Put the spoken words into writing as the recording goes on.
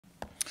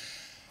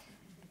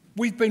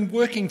We've been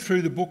working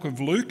through the book of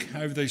Luke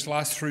over these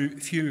last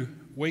few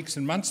weeks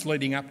and months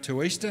leading up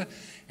to Easter,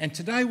 and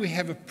today we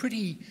have a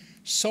pretty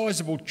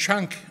sizable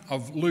chunk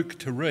of Luke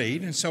to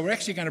read, and so we're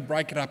actually going to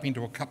break it up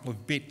into a couple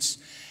of bits.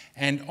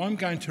 And I'm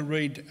going to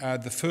read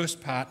the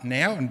first part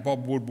now, and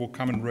Bob Wood will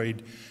come and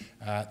read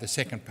the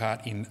second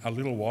part in a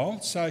little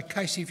while. So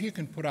Casey, if you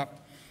can put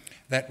up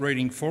that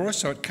reading for us.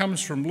 So it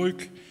comes from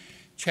Luke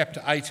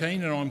chapter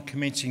 18, and I'm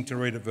commencing to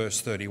read at verse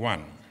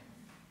 31.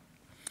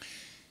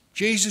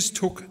 Jesus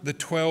took the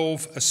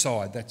 12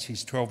 aside, that's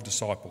his 12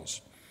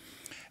 disciples,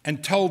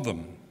 and told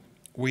them,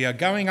 "We are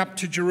going up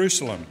to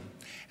Jerusalem,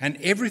 and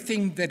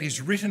everything that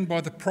is written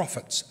by the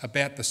prophets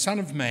about the Son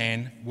of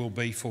Man will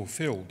be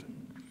fulfilled.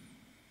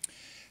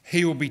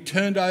 He will be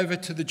turned over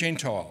to the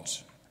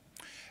Gentiles.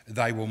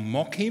 They will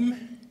mock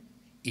him,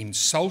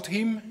 insult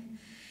him,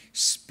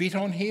 spit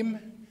on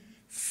him,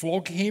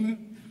 flog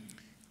him,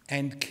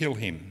 and kill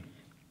him.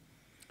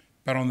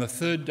 But on the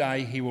third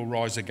day he will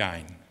rise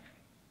again."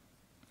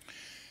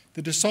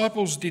 The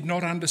disciples did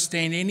not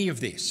understand any of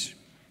this.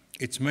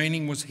 Its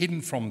meaning was hidden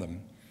from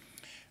them,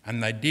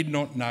 and they did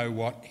not know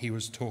what he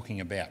was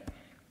talking about.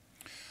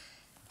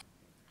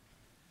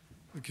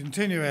 We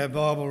continue our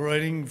Bible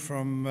reading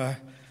from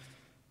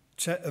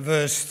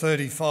verse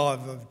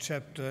 35 of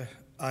chapter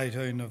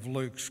 18 of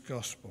Luke's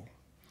Gospel.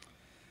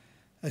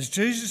 As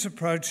Jesus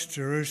approached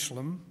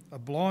Jerusalem, a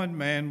blind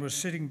man was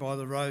sitting by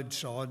the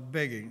roadside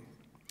begging.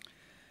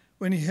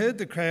 When he heard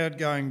the crowd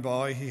going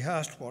by, he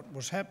asked what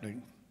was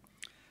happening.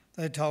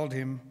 They told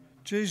him,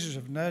 "Jesus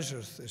of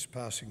Nazareth is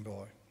passing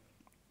by."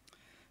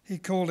 He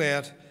called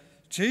out,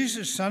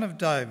 "Jesus, Son of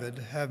David,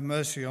 have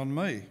mercy on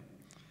me."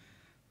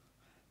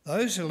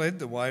 Those who led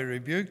the way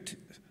rebuked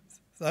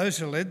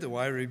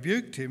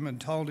him and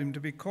told him to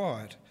be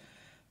quiet.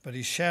 But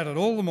he shouted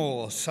all the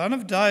more, "Son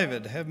of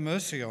David, have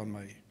mercy on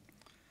me."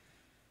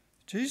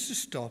 Jesus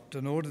stopped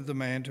and ordered the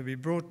man to be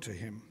brought to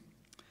him.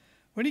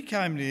 When he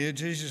came near,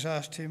 Jesus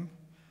asked him,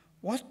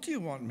 "What do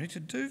you want me to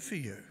do for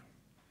you?"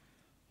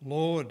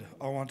 "Lord,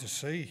 I want to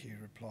see," he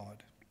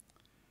replied.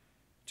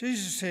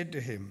 Jesus said to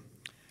him,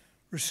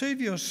 "Receive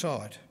your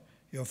sight.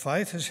 Your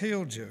faith has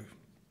healed you."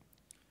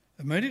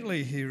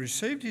 Immediately he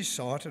received his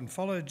sight and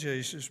followed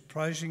Jesus,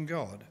 praising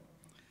God.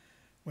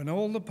 When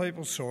all the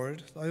people saw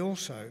it, they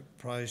also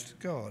praised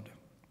God.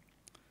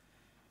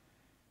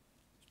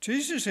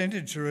 Jesus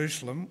entered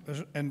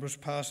Jerusalem and was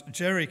past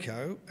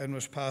Jericho and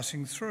was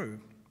passing through.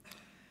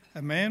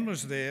 A man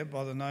was there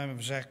by the name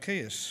of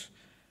Zacchaeus.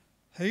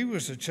 He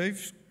was a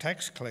chief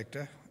tax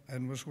collector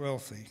and was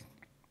wealthy.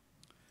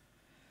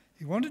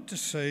 He wanted to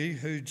see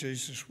who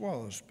Jesus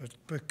was, but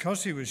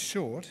because he was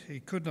short, he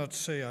could not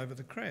see over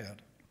the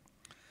crowd.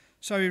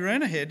 So he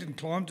ran ahead and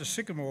climbed a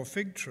sycamore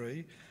fig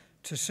tree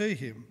to see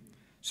him,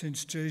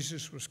 since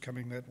Jesus was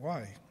coming that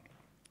way.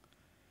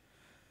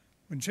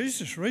 When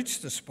Jesus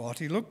reached the spot,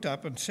 he looked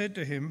up and said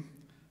to him,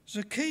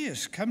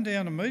 "Zacchaeus, come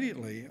down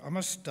immediately. I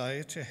must stay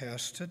at your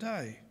house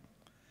today."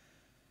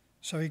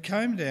 So he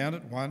came down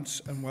at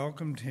once and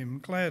welcomed him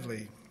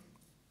gladly.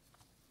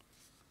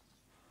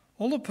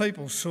 All the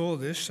people saw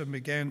this and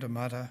began to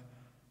mutter,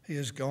 "He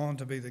has gone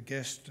to be the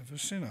guest of a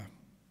sinner."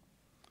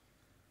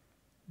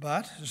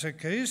 But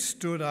Zacchaeus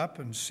stood up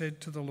and said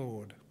to the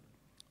Lord,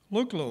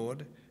 "Look,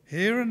 Lord,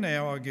 here and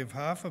now I give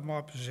half of my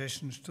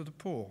possessions to the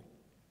poor.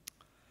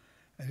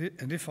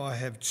 And if I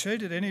have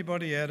cheated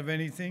anybody out of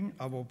anything,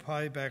 I will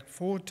pay back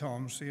 4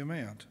 times the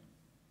amount."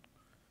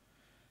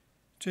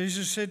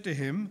 Jesus said to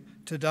him,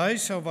 "Today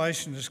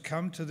salvation has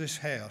come to this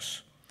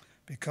house,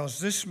 because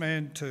this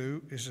man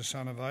too is a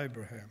son of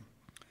Abraham.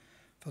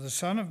 For the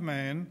Son of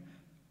Man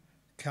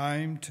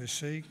came to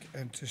seek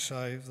and to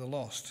save the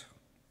lost."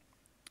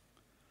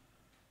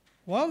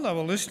 While they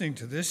were listening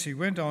to this, he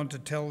went on to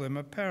tell them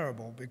a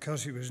parable,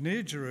 because he was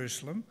near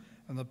Jerusalem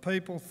and the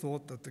people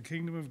thought that the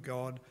kingdom of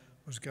God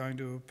was going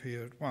to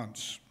appear at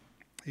once.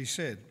 He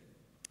said,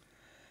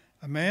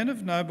 "A man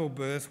of noble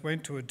birth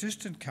went to a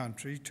distant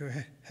country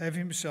to have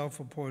himself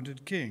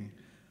appointed king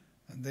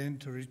and then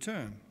to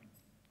return.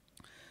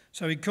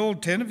 So he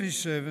called 10 of his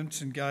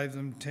servants and gave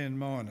them 10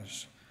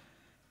 minas.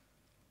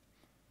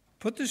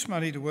 'Put this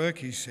money to work,'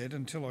 he said,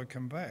 'until I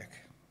come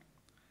back.'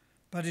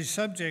 But his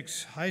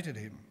subjects hated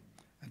him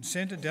and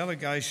sent a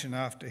delegation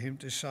after him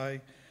to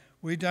say,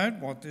 'We don't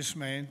want this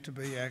man to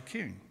be our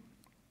king.'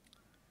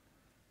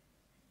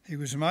 He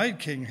was made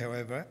king,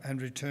 however,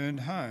 and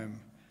returned home.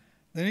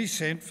 Then he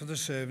sent for the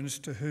servants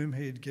to whom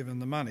he had given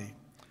the money,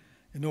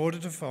 in order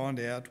to find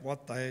out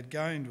what they had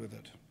gained with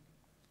it.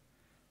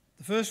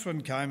 The first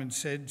one came and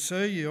said,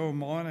 'Sir, your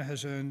mina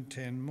has earned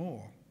 10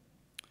 more.'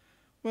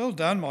 'Well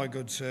done, my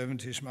good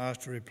servant,' his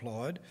master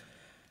replied.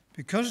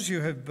 'Because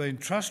you have been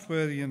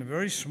trustworthy in a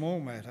very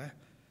small matter,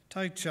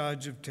 take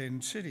charge of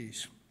 10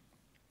 cities.'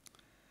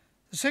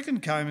 The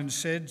second came and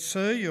said,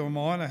 'Sir, your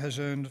mina has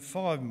earned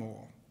 5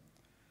 more.'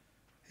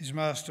 His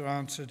master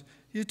answered,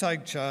 'You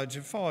take charge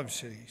of 5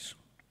 cities.'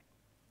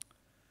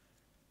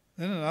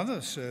 Then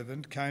another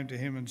servant came to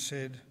him and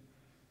said,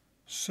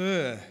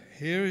 'Sir,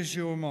 here is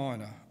your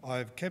mina. I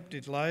have kept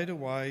it laid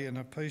away in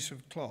a piece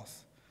of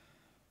cloth.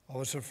 I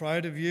was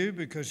afraid of you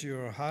because you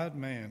are a hard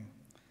man.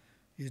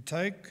 You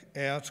take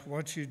out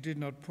what you did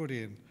not put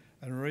in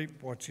and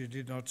reap what you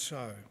did not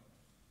sow."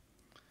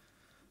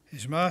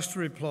 His master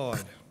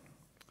replied,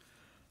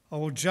 "I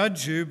will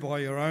judge you by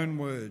your own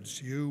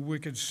words, you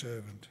wicked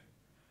servant.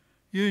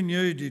 You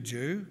knew, did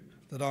you,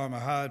 that I am a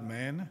hard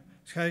man,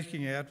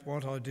 taking out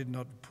what I did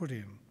not put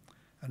in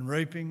and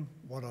reaping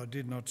what I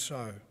did not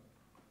sow?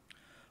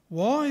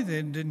 Why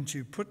then didn't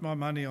you put my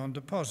money on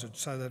deposit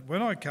so that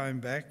when I came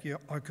back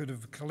I could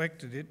have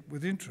collected it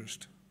with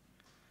interest?"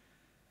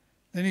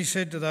 Then he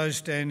said to those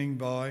standing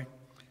by,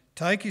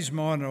 "Take his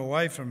mina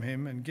away from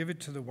him and give it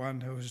to the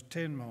one who has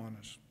 10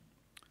 minas."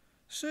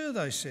 "Sir,"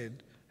 they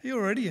said, "he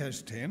already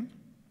has 10.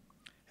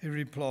 He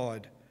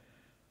replied,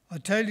 "I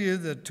tell you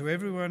that to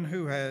everyone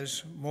who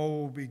has,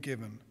 more will be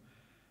given.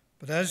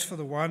 But as for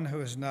the one who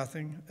has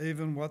nothing,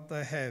 even what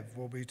they have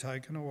will be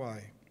taken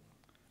away.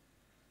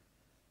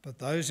 But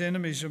those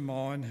enemies of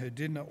mine who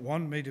did not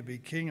want me to be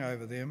king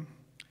over them,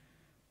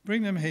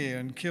 bring them here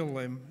and kill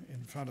them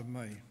in front of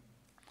me."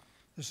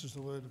 This is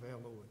the word of our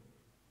Lord.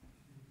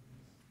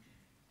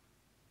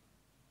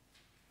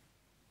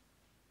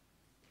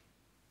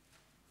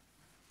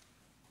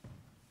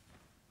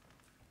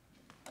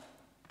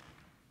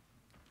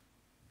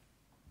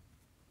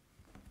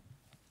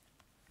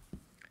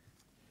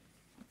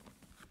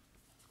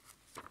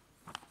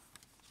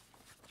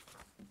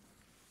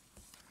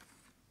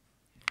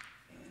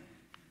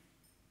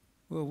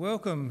 Well,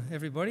 welcome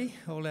everybody,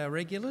 all our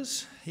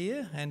regulars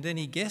here and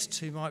any guests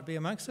who might be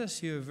amongst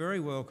us. You're very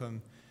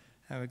welcome.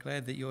 We're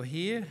glad that you're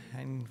here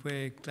and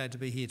we're glad to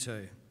be here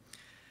too.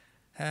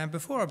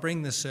 Before I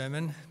bring the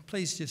sermon,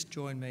 please just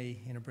join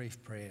me in a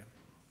brief prayer.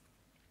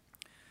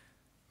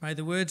 May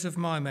the words of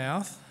my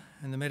mouth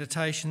and the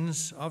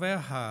meditations of our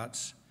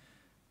hearts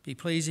be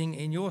pleasing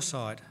in your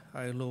sight,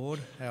 O Lord,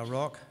 our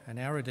rock and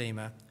our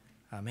Redeemer.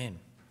 Amen.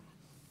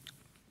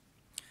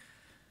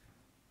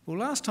 Well,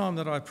 last time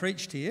that I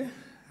preached here,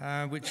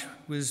 which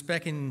was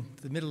back in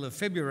the middle of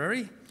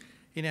February,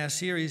 in our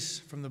series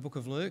from the book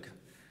of Luke,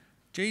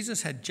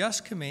 Jesus had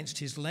just commenced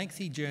his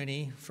lengthy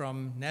journey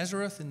from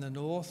Nazareth in the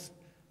north,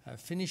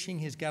 finishing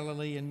his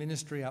Galilean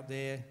ministry up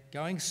there,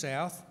 going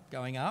south,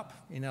 going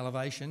up in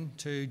elevation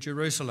to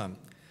Jerusalem.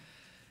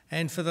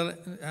 And for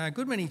the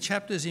good many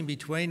chapters in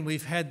between,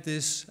 we've had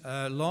this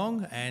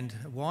long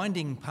and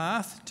winding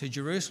path to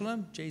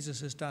Jerusalem.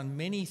 Jesus has done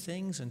many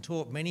things and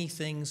taught many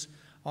things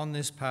on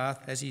this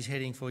path as he's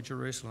heading for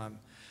Jerusalem.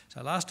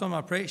 So last time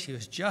I preached, he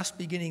was just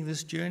beginning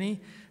this journey.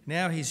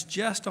 Now he's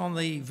just on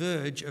the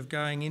verge of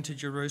going into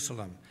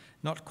Jerusalem.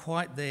 Not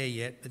quite there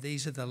yet, but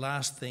these are the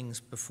last things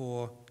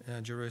before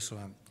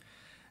Jerusalem.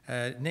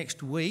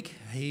 Next week,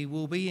 he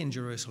will be in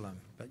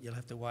Jerusalem, but you'll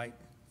have to wait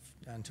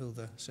until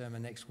the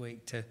sermon next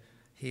week to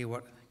hear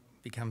what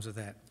becomes of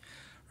that.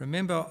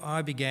 Remember,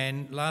 I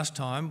began last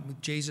time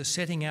with Jesus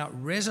setting out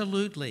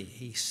resolutely.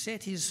 He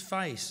set his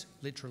face,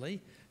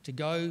 literally, to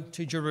go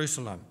to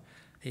Jerusalem.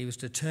 He was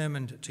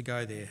determined to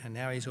go there, and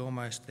now he's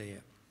almost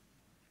there.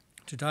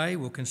 Today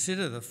we'll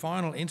consider the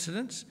final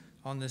incidents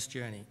on this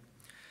journey.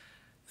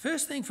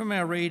 First thing from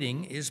our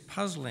reading is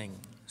puzzling.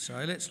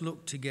 So let's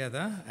look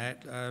together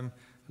at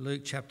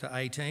Luke chapter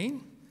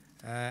 18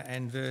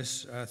 and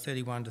verse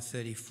 31 to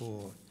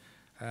 34.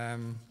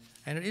 And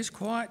it is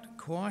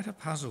quite a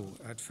puzzle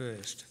at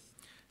first.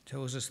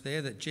 Tells us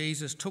there that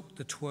Jesus took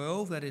the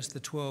 12, that is the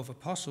 12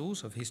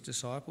 apostles of his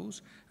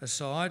disciples,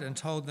 aside and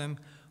told them,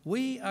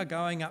 "We are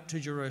going up to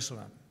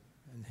Jerusalem."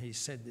 And he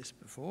said this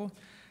before.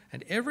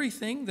 "And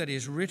everything that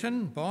is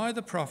written by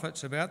the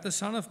prophets about the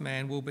Son of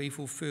Man will be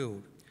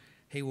fulfilled.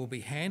 He will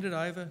be handed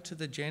over to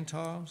the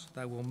Gentiles.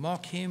 They will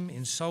mock him,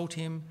 insult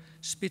him,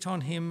 spit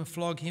on him,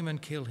 flog him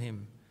and kill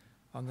him.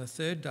 On the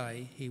third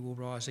day he will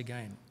rise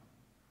again."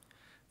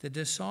 The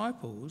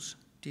disciples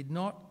did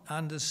not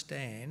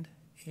understand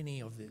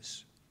any of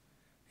this.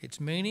 Its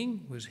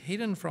meaning was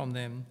hidden from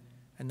them,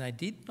 and they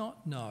did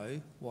not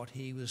know what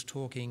he was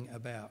talking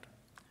about.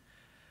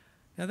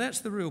 Now that's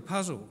the real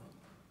puzzle.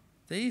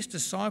 These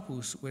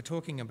disciples we're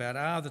talking about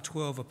are the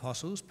 12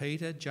 apostles,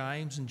 Peter,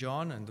 James and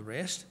John and the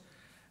rest,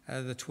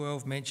 the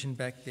 12 mentioned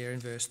back there in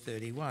verse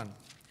 31.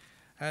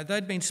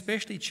 They'd been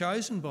specially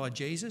chosen by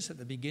Jesus at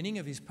the beginning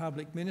of his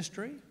public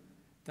ministry.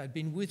 They'd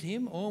been with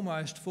him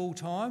almost full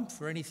time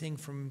for anything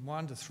from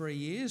 1 to 3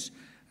 years.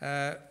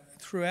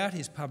 Throughout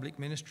his public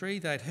ministry,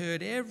 they'd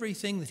heard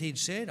everything that he'd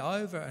said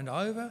over and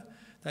over.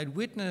 They'd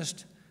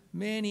witnessed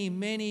many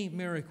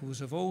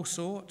miracles of all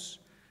sorts.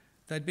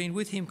 They'd been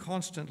with him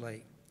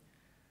constantly.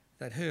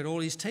 They'd heard all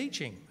his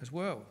teaching as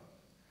well.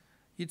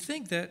 You'd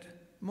think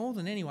that more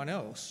than anyone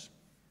else,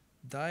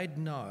 they'd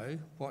know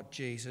what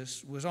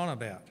Jesus was on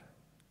about.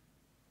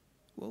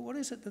 Well, what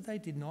is it that they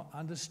did not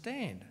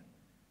understand?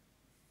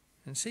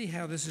 And see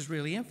how this is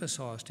really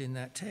emphasised in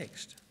that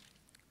text.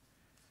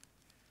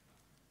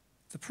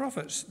 The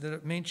prophets that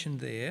it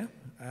mentioned there,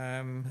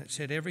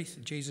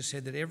 Jesus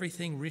said that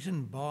everything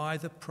written by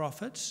the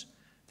prophets,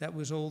 that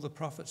was all the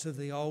prophets of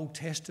the Old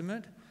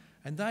Testament,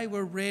 and they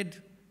were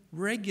read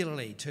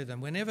regularly to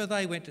them. Whenever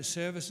they went to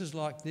services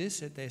like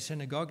this at their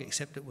synagogue,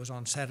 except it was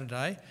on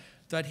Saturday,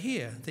 they'd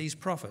hear these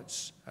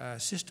prophets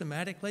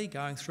systematically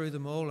going through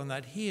them all, and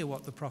they'd hear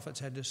what the prophets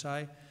had to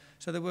say.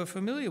 So they were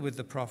familiar with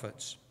the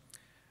prophets.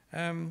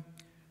 All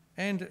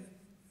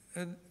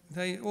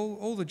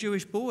the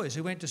Jewish boys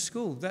who went to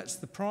school, that's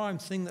the prime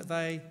thing that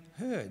they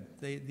heard,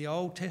 the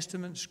Old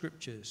Testament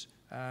scriptures.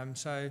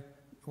 So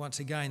once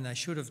again, they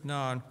should have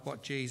known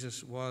what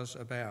Jesus was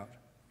about.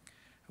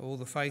 All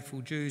the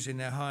faithful Jews in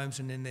their homes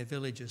and in their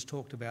villages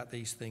talked about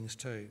these things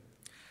too.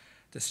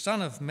 The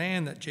Son of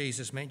Man that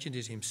Jesus mentioned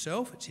is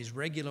himself. It's his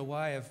regular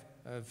way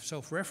of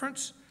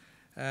self-reference.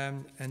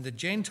 And the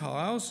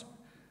Gentiles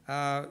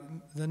are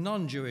the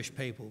non-Jewish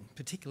people,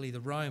 particularly the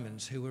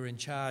Romans, who were in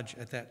charge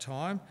at that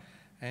time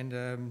and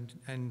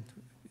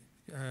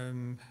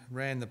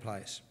ran the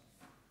place.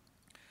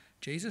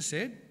 Jesus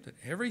said that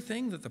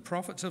everything that the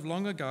prophets of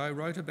long ago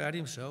wrote about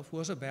himself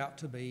was about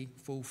to be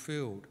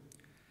fulfilled.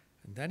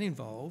 And that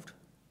involved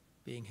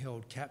being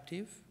held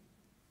captive,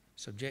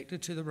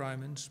 subjected to the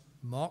Romans,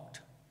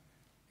 mocked,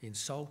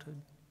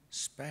 insulted,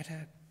 spat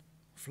at,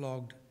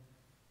 flogged,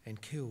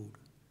 and killed.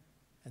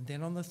 And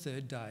then on the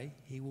third day,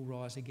 he will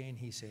rise again,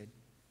 he said.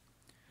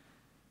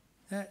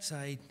 That's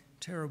a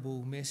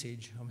terrible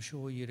message, I'm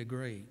sure you'd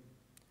agree.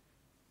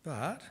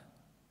 But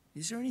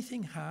is there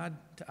anything hard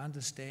to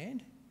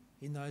understand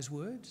in those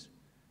words?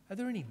 Are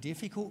there any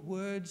difficult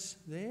words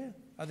there?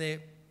 Are there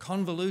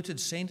convoluted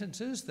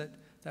sentences that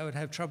they would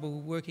have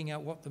trouble working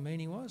out what the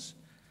meaning was?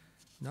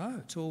 No,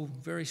 it's all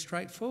very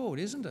straightforward,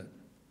 isn't it?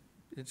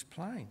 It's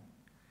plain.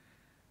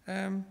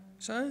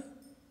 So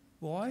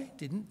why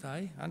didn't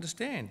they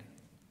understand?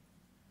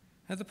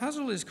 Now the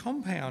puzzle is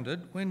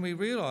compounded when we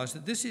realise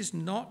that this is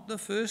not the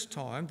first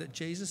time that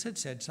Jesus had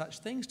said such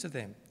things to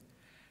them.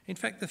 In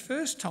fact, the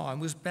first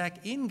time was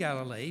back in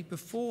Galilee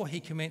before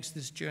he commenced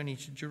this journey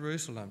to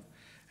Jerusalem.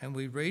 And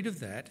we read of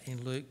that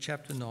in Luke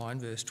chapter 9,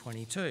 verse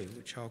 22,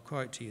 which I'll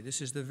quote to you. This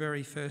is the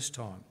very first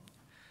time.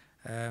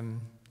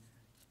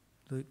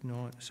 Luke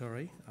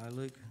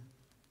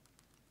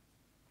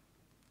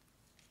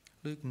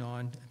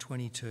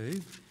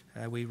 9:22,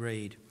 we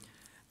read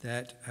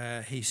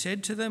that he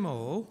said to them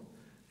all,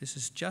 this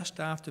is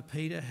just after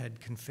Peter had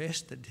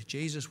confessed that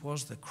Jesus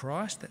was the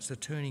Christ, that's the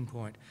turning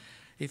point.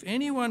 If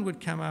anyone would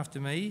come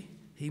after me,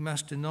 he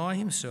must deny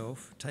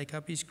himself, take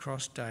up his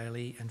cross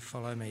daily and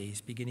follow me.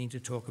 He's beginning to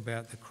talk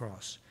about the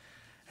cross.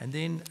 And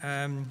then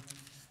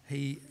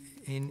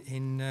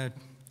in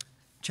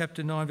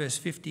chapter 9, verse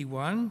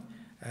 51,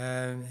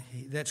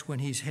 that's when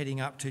he's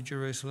heading up to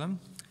Jerusalem.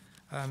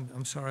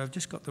 I'm sorry, I've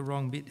just got the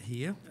wrong bit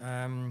here.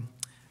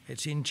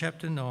 It's in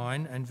chapter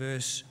 9 and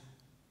verse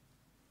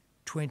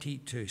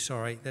 22.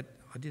 Sorry, that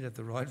I did have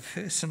the right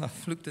verse and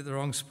I've looked at the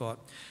wrong spot.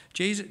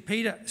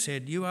 Peter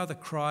said, "You are the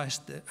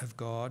Christ of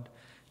God."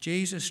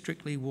 Jesus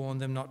strictly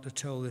warned them not to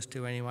tell this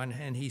to anyone,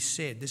 and he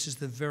said, this is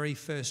the very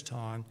first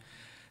time,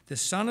 "The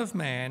Son of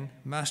Man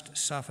must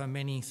suffer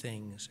many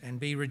things and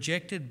be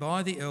rejected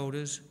by the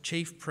elders,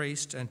 chief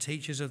priests and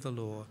teachers of the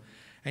law,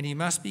 and he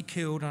must be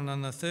killed and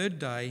on the third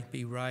day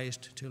be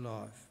raised to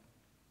life."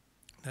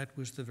 That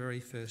was the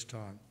very first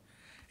time.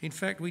 In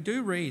fact, we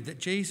do read that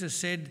Jesus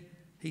said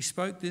he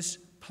spoke this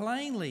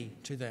plainly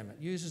to them. It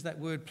uses that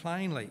word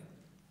plainly.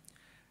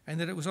 And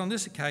that it was on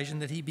this occasion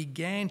that he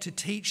began to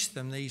teach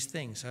them these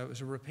things. So it was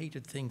a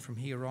repeated thing from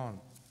here on.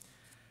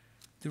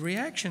 The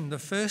reaction the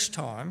first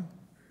time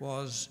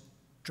was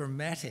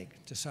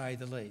dramatic, to say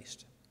the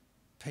least.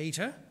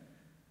 Peter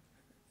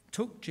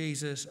took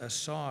Jesus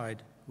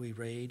aside, we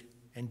read,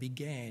 and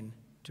began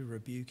to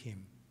rebuke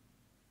him.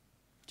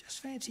 Just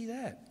fancy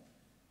that.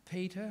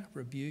 Peter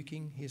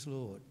rebuking his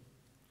Lord.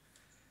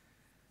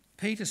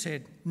 Peter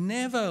said,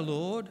 "Never,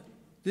 Lord,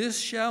 this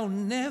shall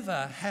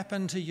never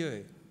happen to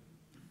you."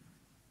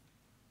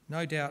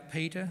 No doubt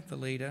Peter, the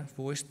leader,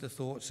 voiced the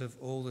thoughts of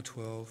all the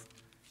 12,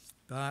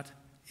 but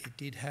it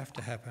did have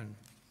to happen,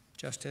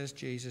 just as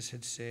Jesus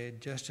had said,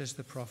 just as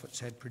the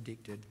prophets had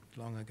predicted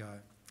long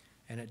ago.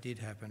 And it did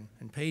happen.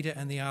 And Peter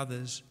and the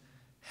others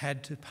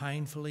had to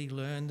painfully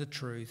learn the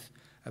truth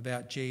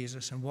about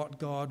Jesus and what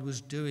God was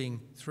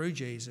doing through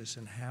Jesus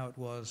and how it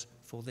was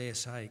for their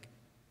sake.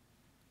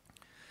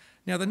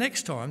 Now, the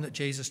next time that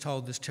Jesus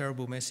told this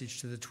terrible message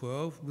to the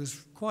 12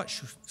 was quite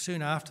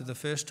soon after the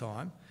first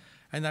time,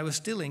 and they were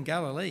still in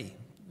Galilee,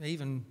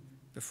 even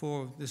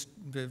before this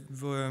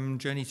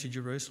journey to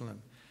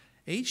Jerusalem.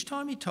 Each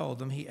time he told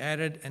them, he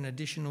added an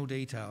additional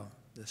detail.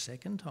 The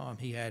second time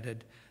he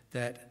added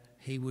that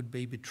he would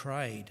be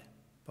betrayed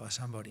by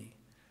somebody.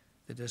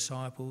 The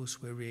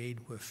disciples, we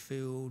read, were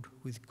filled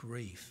with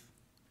grief.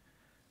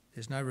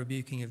 There's no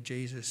rebuking of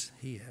Jesus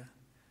here,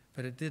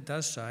 but it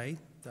does say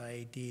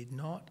they did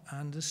not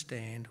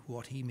understand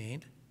what he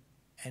meant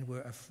and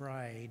were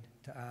afraid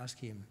to ask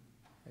him.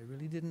 They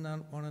really didn't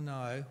want to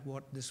know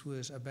what this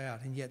was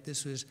about, and yet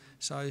this was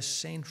so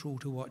central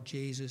to what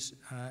Jesus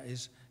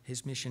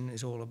his mission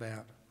is all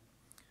about.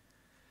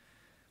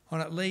 On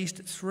at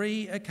least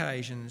 3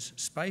 occasions,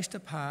 spaced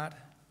apart,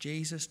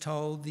 Jesus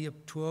told the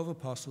 12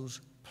 apostles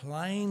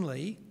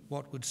plainly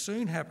what would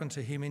soon happen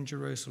to him in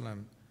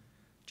Jerusalem.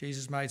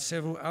 Jesus made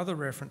several other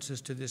references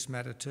to this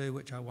matter too,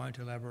 which I won't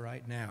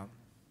elaborate now.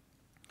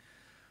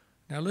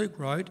 Now, Luke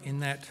wrote in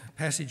that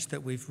passage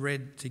that we've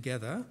read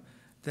together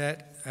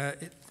that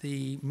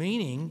the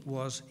meaning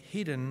was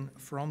hidden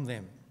from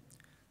them.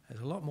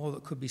 There's a lot more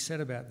that could be said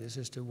about this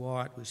as to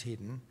why it was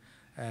hidden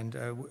and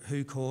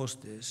who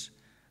caused this.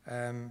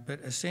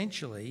 But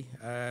essentially,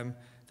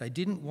 they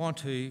didn't want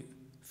to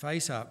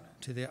face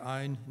up to their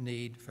own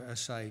need for a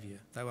saviour.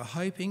 They were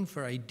hoping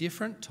for a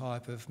different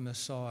type of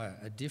Messiah,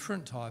 a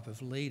different type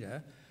of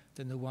leader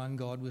than the one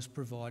God was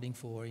providing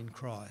for in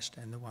Christ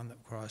and the one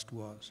that Christ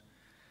was.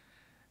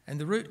 And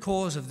the root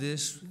cause of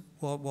this,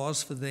 what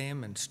was for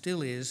them and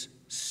still is,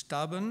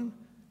 stubborn,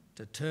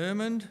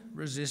 determined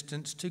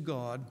resistance to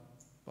God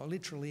by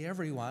literally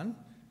everyone,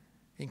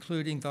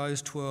 including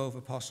those 12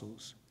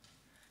 apostles.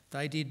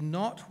 They did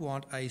not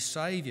want a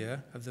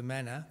saviour of the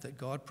manner that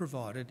God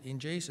provided in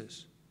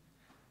Jesus.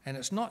 And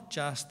it's not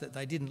just that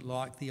they didn't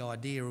like the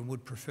idea and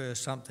would prefer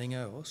something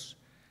else.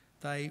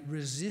 They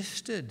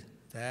resisted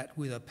that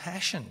with a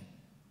passion.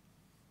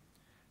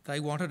 They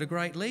wanted a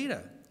great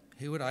leader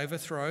who would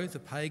overthrow the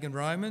pagan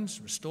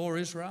Romans, restore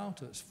Israel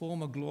to its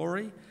former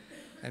glory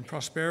and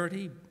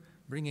prosperity,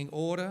 bringing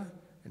order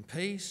and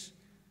peace,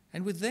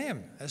 and with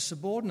them as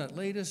subordinate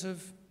leaders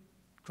of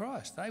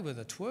Christ. They were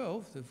the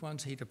 12, the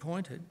ones he'd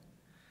appointed,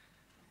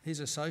 his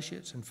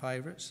associates and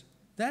favourites.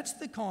 That's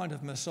the kind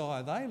of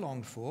Messiah they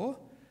longed for,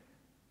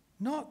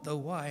 not the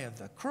way of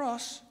the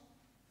cross.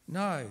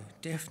 No,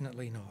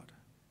 definitely not.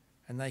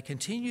 And they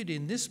continued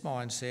in this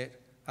mindset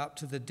up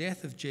to the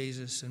death of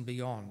Jesus and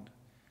beyond,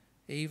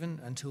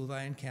 even until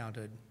they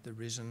encountered the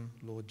risen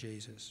Lord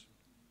Jesus.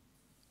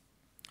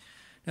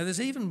 Now, there's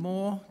even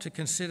more to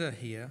consider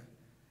here.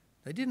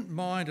 They didn't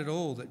mind at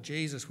all that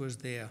Jesus was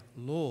their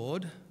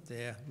Lord,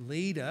 their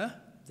leader,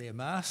 their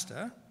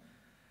master,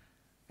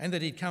 and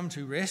that he'd come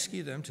to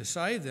rescue them, to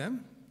save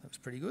them. That was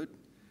pretty good.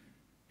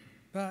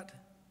 But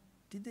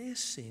did their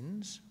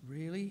sins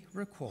really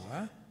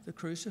require the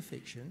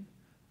crucifixion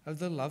of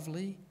the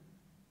lovely,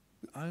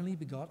 only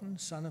begotten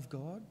Son of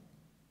God?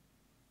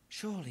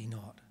 Surely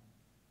not.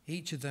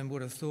 Each of them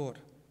would have thought,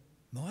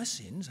 my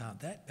sins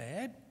aren't that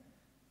bad,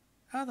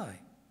 are they?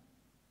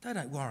 They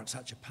don't warrant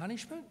such a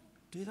punishment,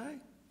 do they?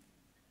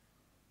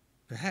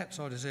 Perhaps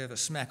I deserve a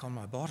smack on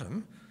my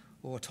bottom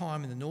or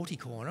time in the naughty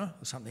corner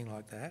or something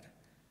like that,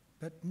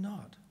 but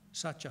not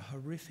such a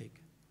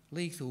horrific,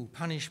 lethal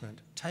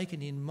punishment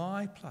taken in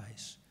my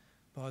place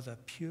by the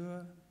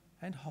pure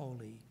and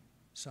holy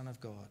Son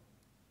of God.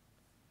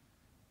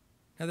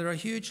 Now, there are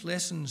huge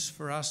lessons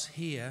for us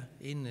here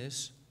in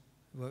this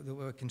that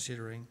we're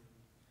considering.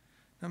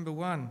 Number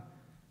one,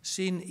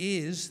 sin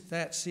is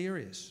that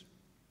serious.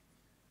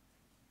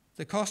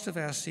 The cost of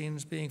our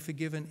sins being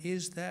forgiven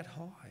is that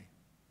high.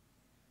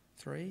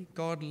 3,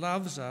 God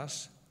loves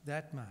us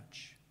that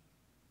much.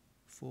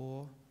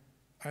 4,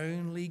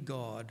 only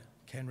God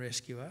can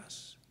rescue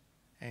us.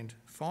 And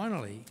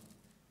finally,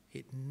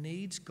 it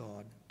needs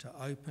God to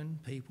open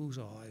people's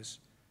eyes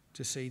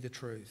to see the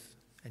truth.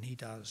 And he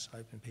does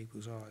open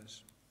people's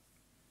eyes.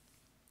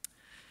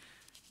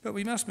 But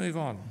we must move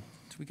on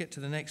as we get to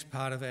the next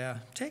part of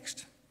our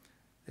text.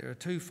 There are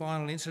 2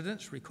 final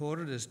incidents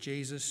recorded as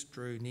Jesus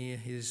drew near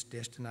his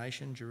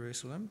destination,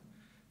 Jerusalem.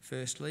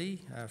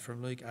 Firstly,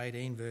 from Luke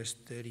 18, verse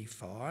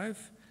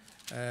 35,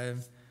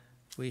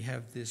 we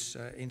have this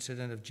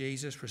incident of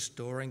Jesus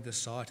restoring the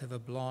sight of a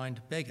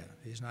blind beggar,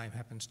 whose name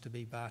happens to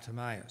be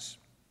Bartimaeus.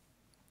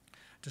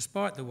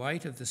 Despite the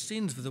weight of the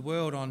sins of the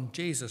world on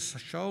Jesus'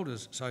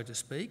 shoulders, so to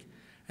speak,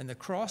 and the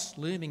cross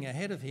looming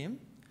ahead of him,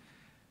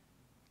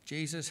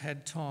 Jesus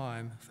had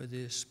time for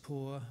this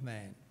poor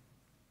man.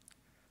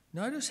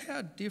 Notice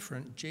how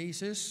different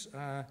Jesus'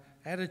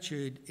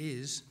 attitude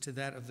is to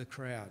that of the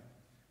crowd.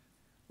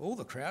 All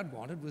the crowd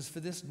wanted was for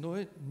this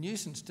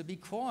nuisance to be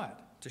quiet,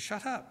 to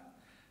shut up.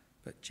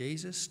 But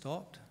Jesus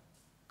stopped,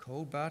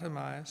 called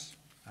Bartimaeus,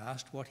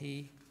 asked what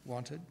he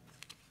wanted,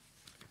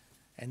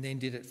 and then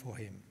did it for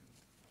him.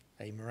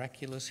 A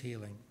miraculous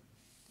healing.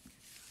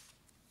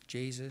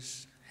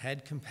 Jesus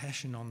had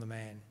compassion on the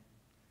man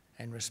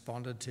and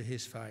responded to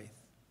his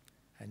faith.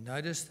 And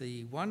notice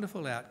the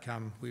wonderful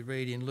outcome we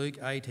read in Luke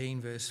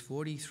 18, verse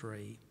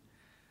 43,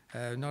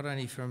 not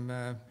only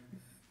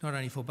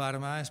for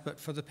Bartimaeus, but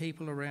for the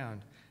people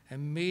around.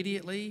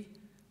 Immediately,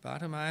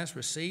 Bartimaeus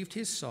received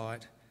his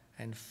sight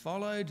and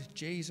followed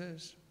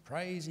Jesus,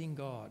 praising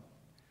God.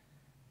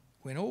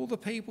 When all the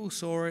people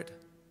saw it,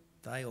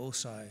 they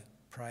also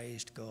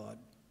praised God.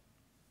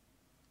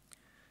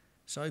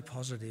 So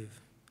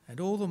positive, and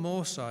all the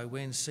more so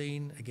when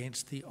seen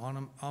against the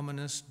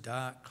ominous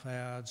dark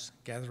clouds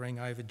gathering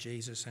over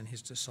Jesus and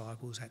his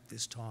disciples at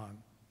this time.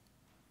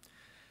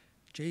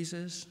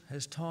 Jesus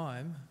has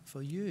time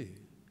for you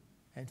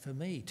and for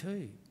me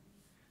too.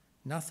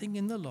 Nothing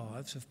in the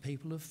lives of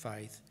people of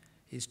faith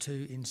is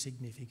too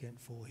insignificant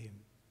for him.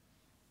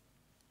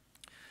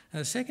 Now,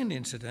 the second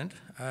incident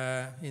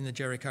in the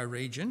Jericho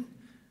region,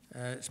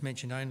 it's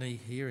mentioned only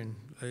here in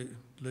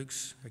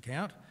Luke's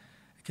account,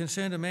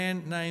 concerned a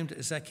man named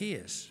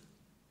Zacchaeus,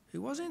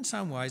 who was in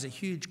some ways a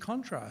huge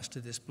contrast to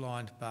this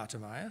blind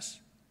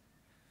Bartimaeus.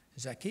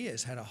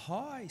 Zacchaeus had a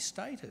high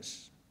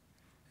status.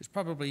 He was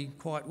probably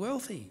quite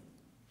wealthy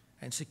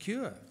and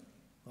secure,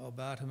 while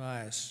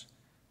Bartimaeus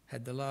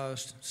had the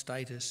lowest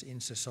status in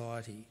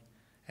society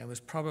and was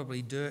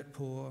probably dirt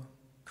poor,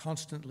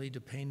 constantly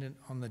dependent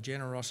on the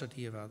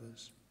generosity of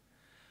others.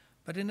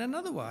 But in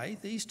another way,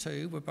 these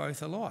two were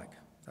both alike.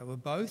 They were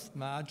both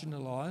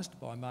marginalised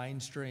by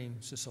mainstream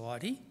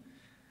society.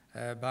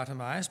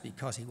 Bartimaeus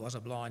because he was a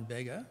blind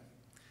beggar,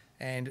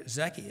 and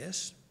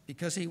Zacchaeus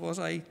because he was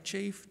a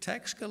chief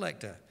tax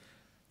collector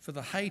for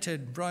the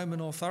hated Roman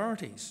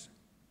authorities.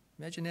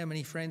 Imagine how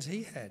many friends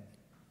he had.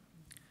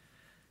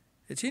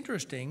 It's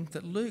interesting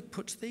that Luke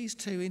puts these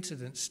two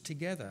incidents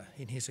together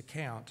in his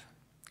account,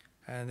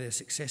 and they're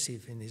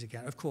successive in his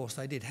account. Of course,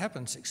 they did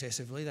happen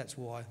successively, that's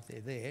why they're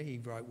there. He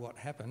wrote what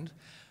happened.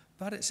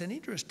 But it's an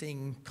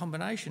interesting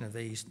combination of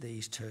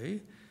these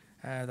two.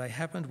 They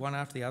happened one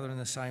after the other in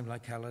the same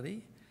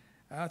locality.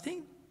 I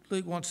think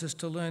Luke wants us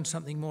to learn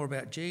something more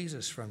about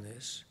Jesus from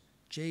this.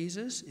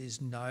 Jesus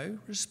is no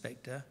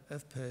respecter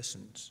of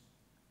persons.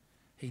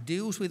 He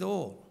deals with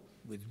all,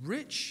 with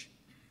rich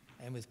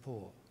and with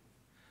poor,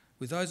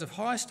 with those of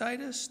high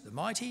status, the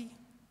mighty,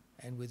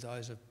 and with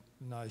those of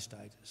no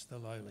status, the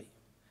lowly,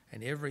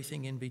 and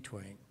everything in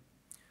between.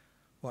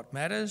 What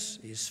matters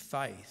is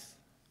faith,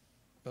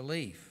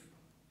 belief,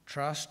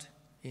 trust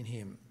in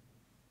him.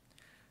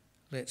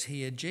 Let's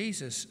hear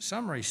Jesus'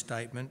 summary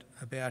statement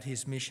about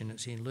his mission.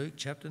 It's in Luke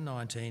chapter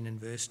 19 and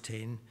verse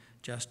 10,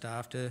 just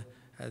after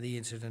the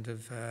incident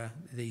of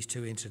these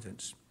two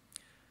incidents.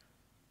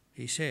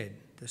 He said,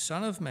 "The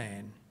Son of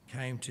Man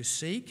came to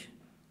seek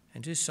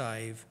and to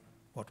save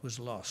what was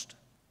lost."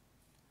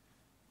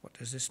 What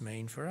does this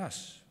mean for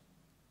us?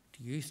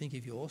 Do you think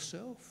of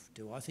yourself?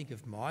 Do I think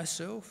of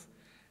myself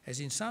as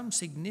in some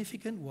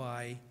significant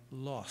way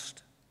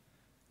lost?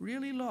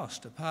 Really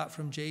lost apart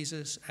from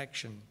Jesus'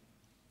 action?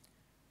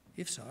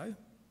 If so,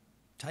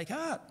 take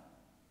heart,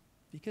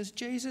 because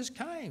Jesus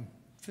came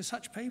for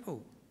such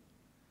people.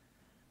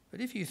 But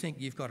if you think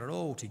you've got it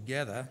all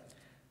together,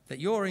 that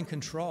you're in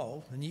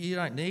control and you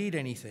don't need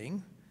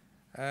anything,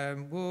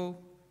 and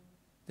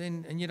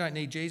you don't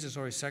need Jesus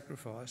or his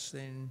sacrifice,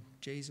 then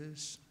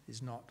Jesus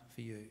is not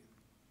for you.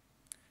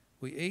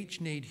 We each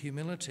need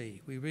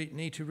humility. We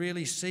need to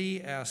really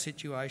see our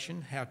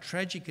situation, how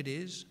tragic it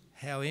is,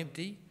 how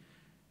empty,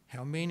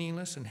 how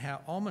meaningless and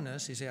how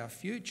ominous is our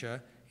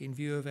future in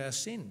view of our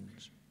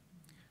sins.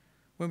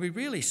 When we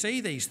really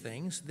see these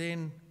things,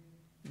 then,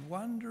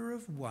 wonder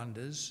of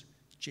wonders,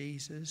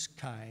 Jesus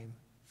came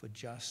for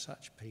just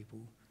such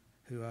people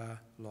who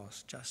are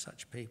lost, just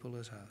such people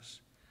as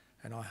us.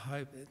 And I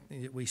hope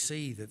that we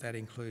see that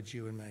includes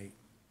you and me.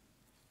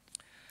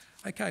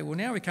 Okay, well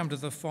now we come to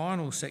the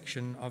final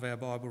section of our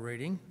Bible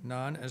reading,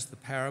 known as the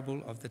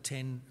parable of the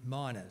 10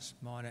 minas.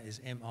 Mina is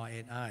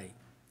M-I-N-A.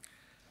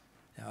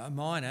 Now, a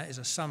mina is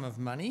a sum of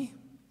money.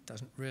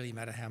 Doesn't really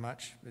matter how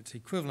much. It's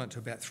equivalent to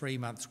about 3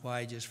 months'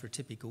 wages for a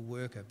typical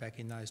worker back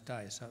in those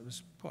days, so it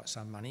was quite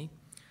some money.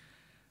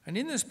 And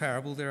in this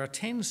parable, there are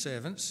 10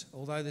 servants,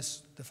 although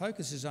the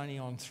focus is only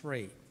on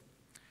 3.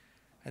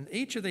 And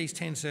each of these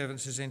 10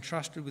 servants is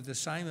entrusted with the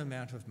same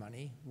amount of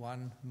money,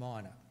 1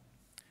 mina.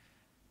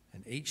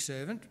 And each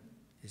servant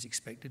is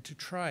expected to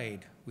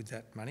trade with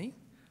that money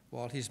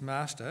while his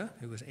master,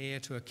 who was heir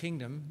to a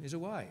kingdom, is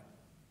away,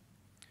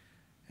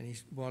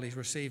 and while he's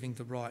receiving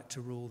the right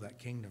to rule that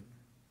kingdom.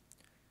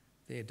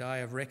 Their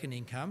day of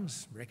reckoning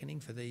comes, reckoning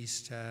for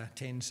these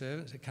 10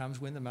 servants, it comes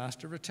when the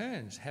master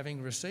returns,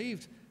 having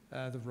received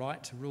the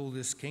right to rule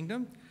this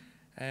kingdom,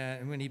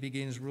 and when he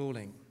begins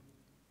ruling.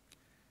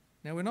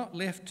 Now, we're not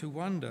left to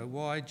wonder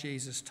why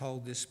Jesus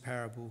told this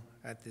parable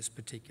at this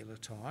particular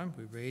time.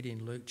 We read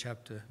in Luke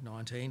chapter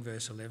 19,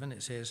 verse 11,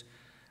 it says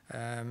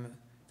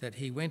that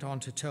he went on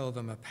to tell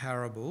them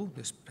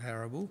this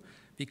parable,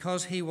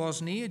 because he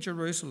was near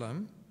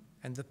Jerusalem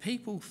and the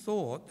people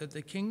thought that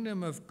the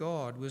kingdom of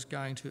God was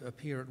going to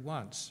appear at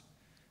once.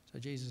 So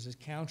Jesus is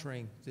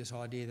countering this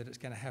idea that it's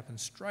going to happen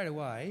straight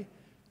away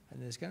and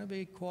there's going to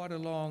be quite a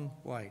long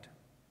wait.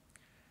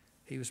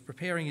 He was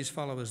preparing his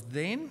followers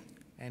then,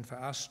 and for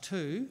us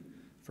too,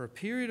 for a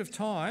period of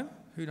time,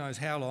 who knows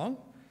how long,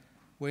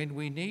 when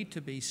we need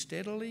to be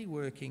steadily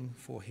working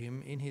for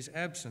him in his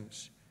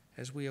absence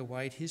as we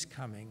await his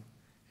coming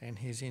and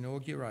his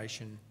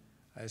inauguration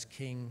as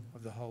King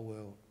of the whole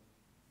world.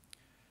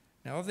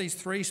 Now, of these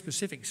 3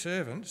 specific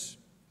servants,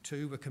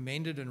 2 were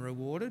commended and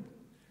rewarded,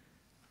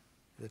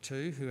 the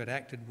 2 who had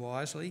acted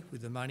wisely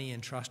with the money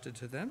entrusted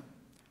to them,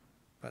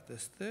 but the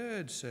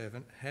 3rd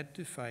servant had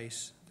to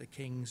face the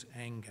king's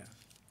anger.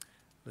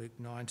 Luke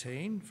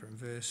 19 from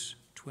verse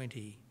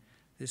 20.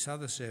 This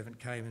other servant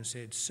came and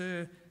said,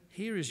 "Sir,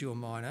 here is your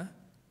mina.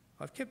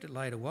 I've kept it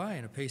laid away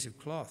in a piece of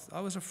cloth. I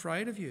was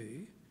afraid of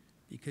you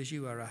because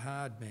you are a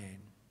hard man.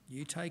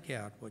 You take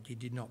out what you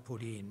did not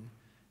put in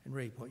and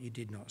reap what you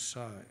did not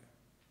sow."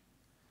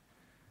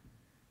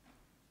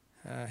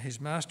 His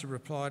master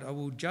replied, "I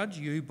will judge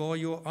you by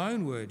your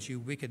own words, you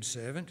wicked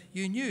servant.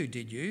 You knew,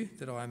 did you,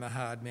 that I am a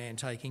hard man,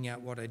 taking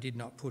out what I did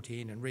not put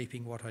in and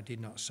reaping what I did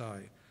not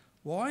sow?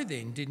 Why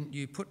then didn't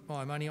you put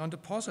my money on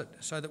deposit,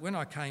 so that when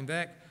I came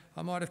back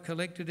I might have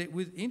collected it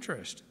with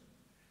interest?"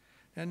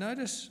 Now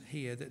notice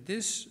here that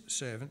this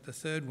servant, the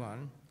third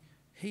one,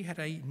 he had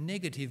a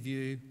negative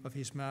view of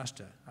his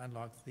master,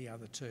 unlike the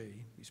other two.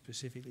 He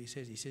specifically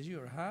says,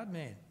 "You're a hard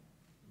man.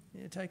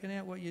 You're taking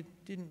out what you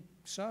didn't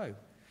sow,"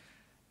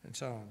 and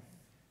so on.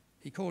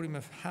 He called him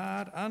a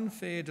hard,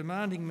 unfair,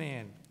 demanding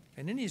man.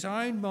 And in his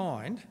own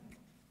mind,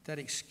 that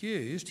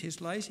excused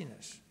his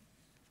laziness.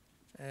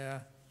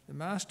 The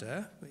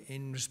master,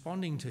 in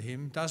responding to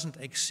him, doesn't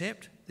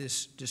accept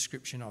this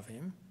description of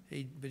him,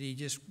 but he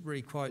just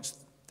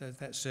re-quotes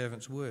that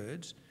servant's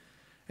words.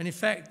 And in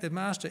fact, the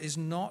master is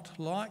not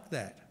like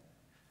that.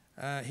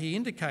 He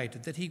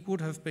indicated that he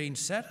would have been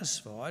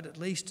satisfied, at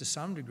least to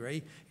some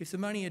degree, if the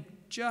money had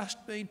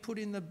just been put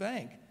in the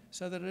bank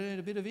so that it earned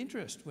a bit of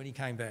interest when he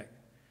came back.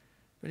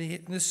 But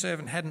this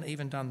servant hadn't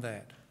even done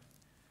that.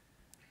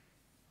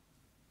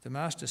 The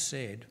master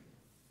said,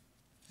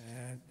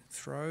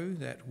 "Throw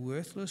that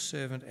worthless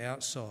servant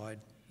outside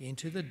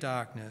into the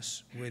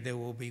darkness where there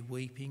will be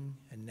weeping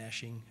and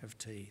gnashing of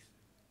teeth."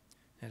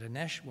 Now, to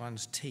gnash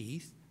one's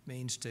teeth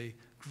means to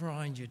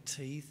grind your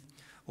teeth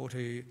or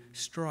to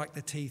strike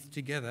the teeth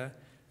together,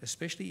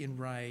 especially in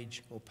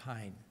rage or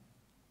pain.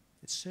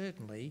 It's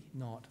certainly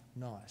not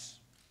nice.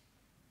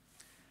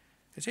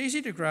 It's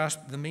easy to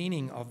grasp the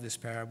meaning of this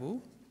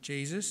parable.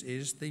 Jesus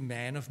is the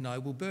man of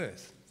noble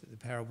birth that the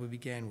parable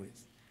began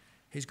with.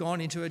 He's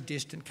gone into a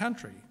distant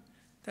country.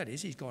 That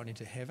is, he's gone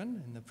into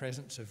heaven in the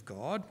presence of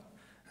God,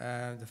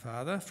 the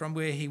Father, from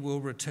where he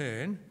will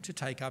return to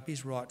take up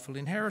his rightful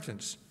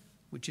inheritance,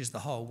 which is the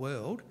whole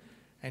world,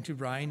 and to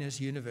reign as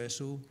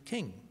universal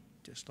king,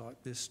 just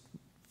like this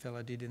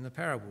fella did in the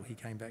parable. He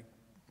came back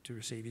to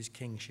receive his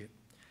kingship.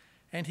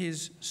 And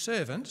his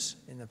servants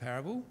in the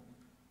parable,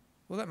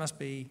 well, that must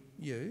be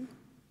you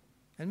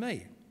and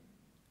me,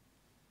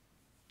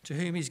 to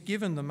whom he's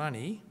given the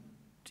money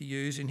to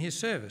use in his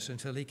service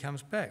until he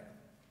comes back.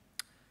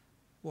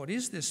 What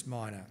is this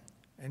mina,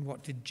 and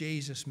what did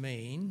Jesus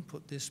mean,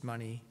 put this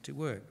money to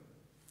work?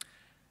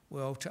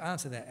 Well, to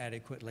answer that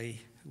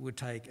adequately would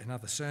take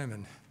another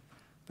sermon,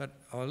 but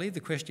I'll leave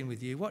the question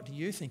with you. What do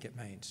you think it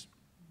means?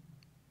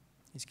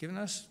 He's given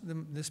us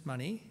this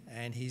money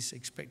and he's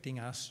expecting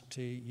us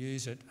to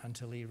use it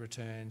until he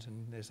returns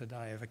and there's a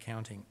day of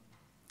accounting.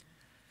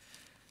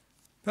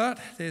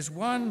 But there's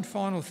one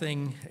final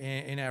thing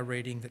in our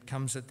reading that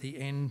comes at the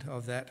end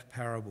of that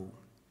parable.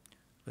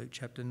 Luke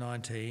chapter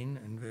 19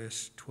 and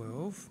verse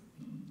 12.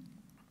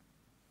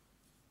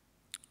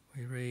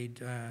 We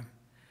read,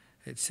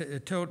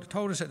 it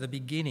told us at the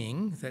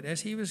beginning that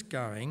as he was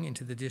going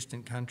into the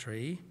distant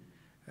country,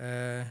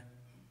 that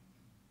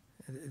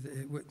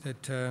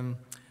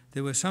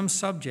there were some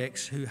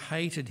subjects who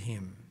hated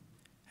him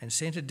and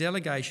sent a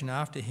delegation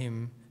after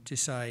him to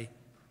say,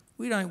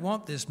 "We don't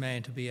want this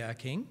man to be our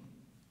king."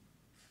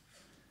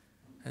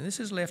 And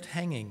this is left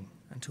hanging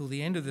until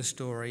the end of the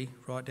story,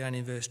 right down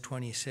in verse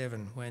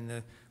 27,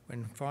 when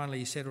finally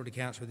he settled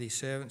accounts with his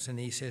servants, and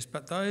he says,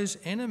 "But those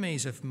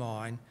enemies of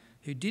mine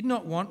who did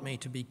not want me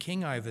to be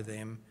king over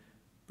them,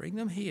 bring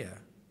them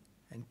here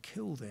and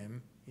kill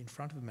them in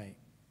front of me."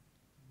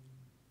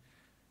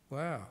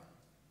 Wow,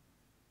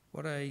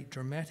 what a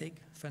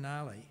dramatic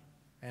finale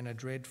and a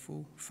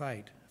dreadful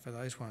fate for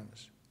those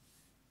ones.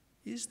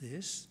 Is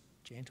this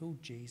gentle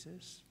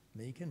Jesus,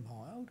 meek and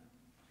mild?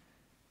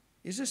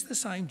 Is this the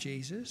same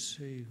Jesus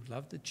who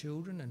loved the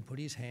children and put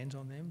his hands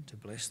on them to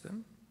bless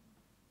them?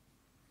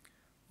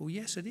 Well,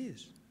 yes, it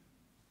is.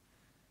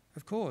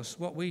 Of course,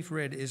 what we've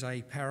read is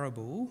a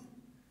parable,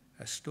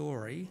 a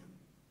story,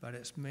 but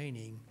its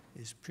meaning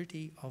is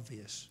pretty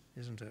obvious,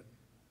 isn't it?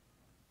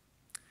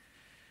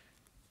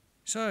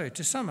 So,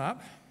 to sum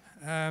up,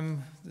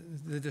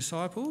 the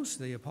disciples,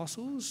 the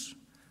apostles,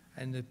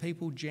 and the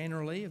people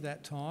generally of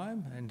that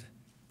time, and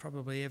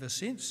probably ever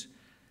since,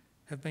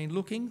 have been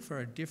looking for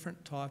a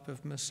different type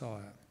of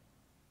Messiah.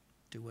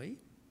 Do we?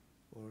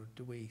 Or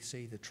do we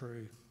see the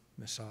true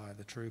Messiah,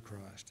 the true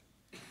Christ?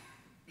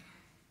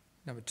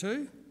 Number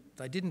two,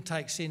 they didn't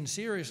take sin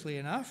seriously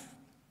enough,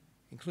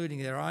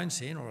 including their own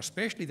sin, or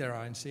especially their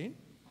own sin.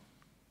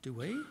 Do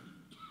we?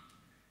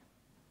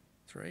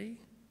 3,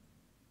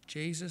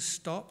 Jesus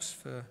stops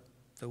for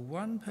the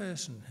one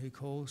person who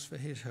calls for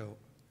his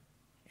help,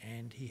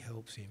 and he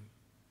helps him.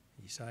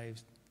 He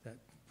saves that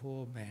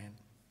poor man.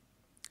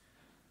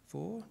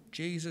 4,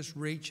 Jesus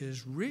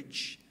reaches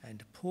rich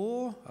and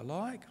poor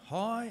alike,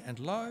 high and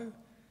low,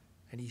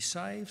 and he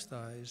saves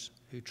those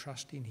who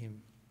trust in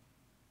him.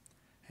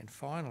 And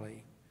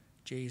finally,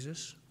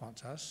 Jesus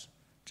wants us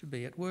to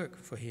be at work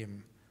for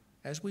him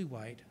as we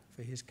wait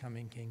for his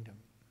coming kingdom.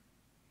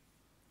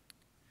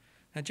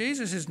 Now,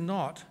 Jesus is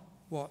not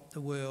what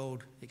the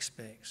world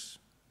expects.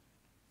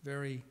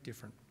 Very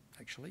different,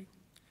 actually.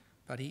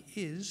 But he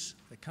is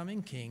the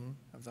coming king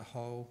of the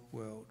whole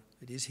world.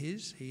 It is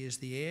his, he is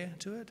the heir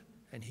to it,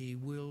 and he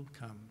will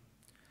come.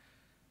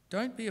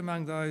 Don't be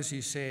among those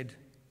who said,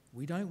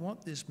 "We don't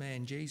want this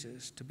man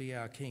Jesus to be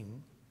our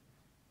king,"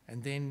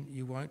 and then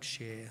you won't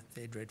share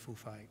their dreadful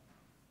fate.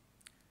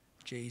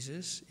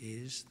 Jesus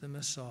is the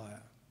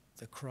Messiah,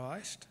 the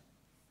Christ,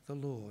 the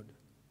Lord.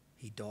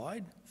 He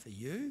died for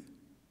you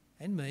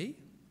and me,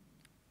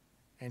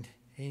 and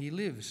he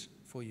lives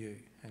for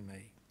you and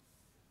me.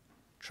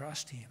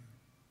 Trust him.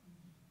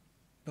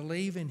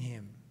 Believe in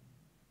him.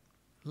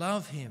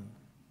 Love him.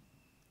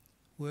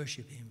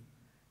 Worship him.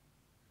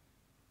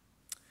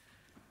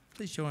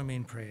 Please join me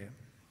in prayer.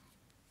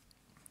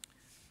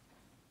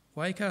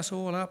 Wake us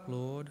all up,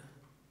 Lord,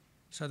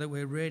 so that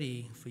we're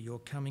ready for your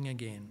coming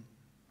again.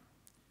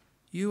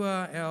 You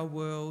are our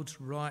world's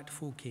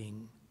rightful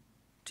King.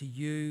 To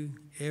you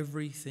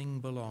everything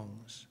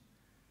belongs.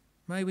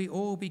 May we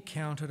all be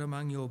counted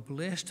among your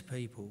blessed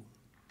people.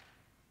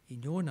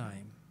 In your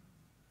name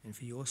and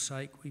for your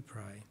sake we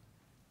pray.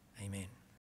 Amen.